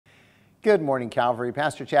Good morning, Calvary.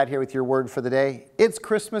 Pastor Chad here with your word for the day. It's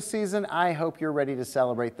Christmas season. I hope you're ready to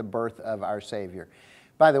celebrate the birth of our Savior.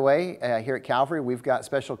 By the way, here at Calvary, we've got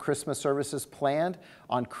special Christmas services planned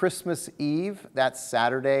on Christmas Eve. That's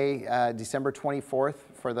Saturday, December 24th,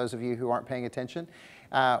 for those of you who aren't paying attention.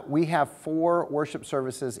 We have 4 worship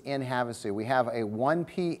services in Havasu. We have a 1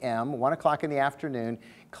 p.m., 1 o'clock in the afternoon,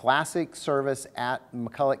 classic service at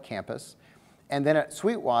McCulloch campus. And then at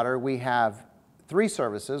Sweetwater, we have 3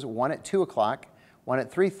 services, one at 2 o'clock, one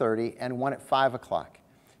at 3:30, and one at 5 o'clock.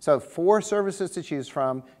 So 4 services to choose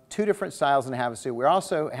from, 2 different styles in Havasu. We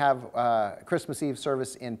also have Christmas Eve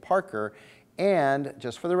service in Parker, and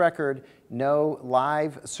just for the record, no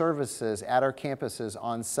live services at our campuses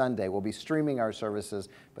on Sunday. We'll be streaming our services,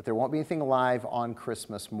 but there won't be anything live on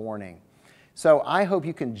Christmas morning. So I hope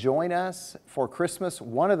you can join us for Christmas,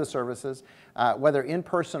 one of the services, whether in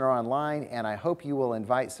person or online, and I hope you will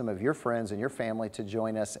invite some of your friends and your family to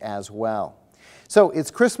join us as well. So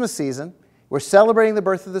it's Christmas season. We're celebrating the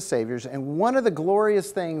birth of the Saviors, and one of the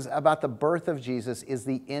glorious things about the birth of Jesus is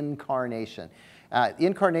the incarnation.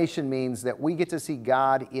 Incarnation means that we get to see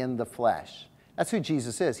God in the flesh. That's who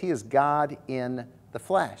Jesus is. He is God in the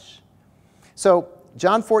flesh. So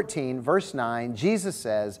John 14, verse 9, Jesus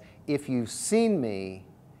says, "If you've seen me,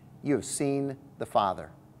 you have seen the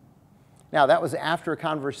Father." Now, that was after a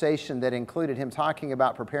conversation that included him talking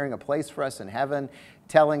about preparing a place for us in heaven,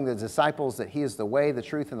 telling the disciples that he is the way, the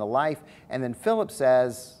truth, and the life. And then Philip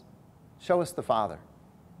says, "Show us the Father.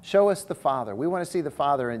 Show us the Father. We want to see the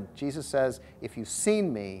Father." And Jesus says, "If you've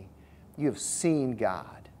seen me, you have seen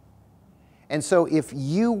God." And so if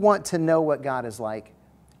you want to know what God is like,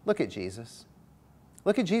 look at Jesus.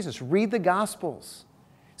 Look at Jesus. Read the Gospels.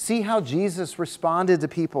 See how Jesus responded to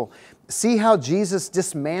people. See how Jesus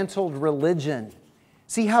dismantled religion.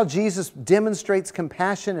 See how Jesus demonstrates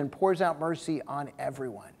compassion and pours out mercy on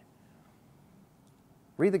everyone.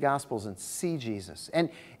 Read the Gospels and see Jesus. And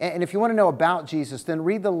if you want to know about Jesus, then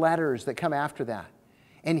read the letters that come after that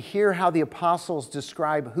and hear how the apostles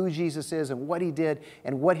describe who Jesus is and what he did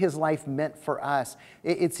and what his life meant for us.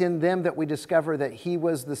 It's in them that we discover that he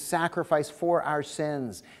was the sacrifice for our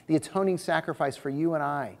sins, the atoning sacrifice for you and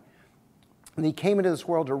I. And he came into this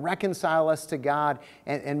world to reconcile us to God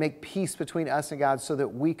and make peace between us and God so that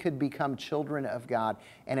we could become children of God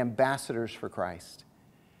and ambassadors for Christ.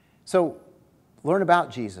 So learn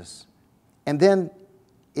about Jesus. And then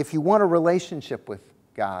if you want a relationship with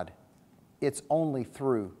God, it's only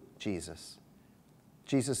through Jesus.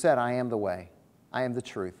 Jesus said, "I am the way, I am the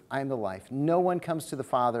truth, I am the life. No one comes to the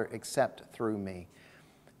Father except through me."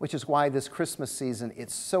 Which is why this Christmas season,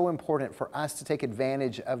 it's so important for us to take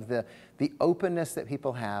advantage of the openness that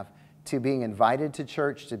people have to being invited to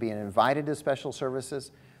church, to being invited to special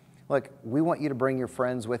services. Look, we want you to bring your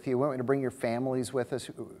friends with you. We want you to bring your families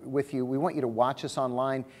with you. We want you to watch us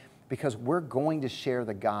online because we're going to share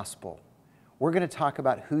the gospel. We're going to talk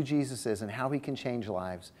about who Jesus is and how he can change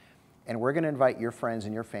lives. And we're going to invite your friends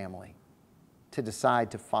and your family to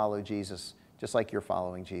decide to follow Jesus just like you're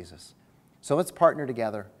following Jesus. So let's partner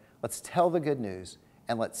together, let's tell the good news,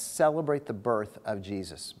 and let's celebrate the birth of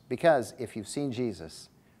Jesus. Because if you've seen Jesus,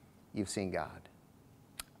 you've seen God.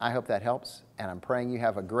 I hope that helps, and I'm praying you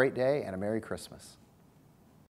have a great day and a Merry Christmas.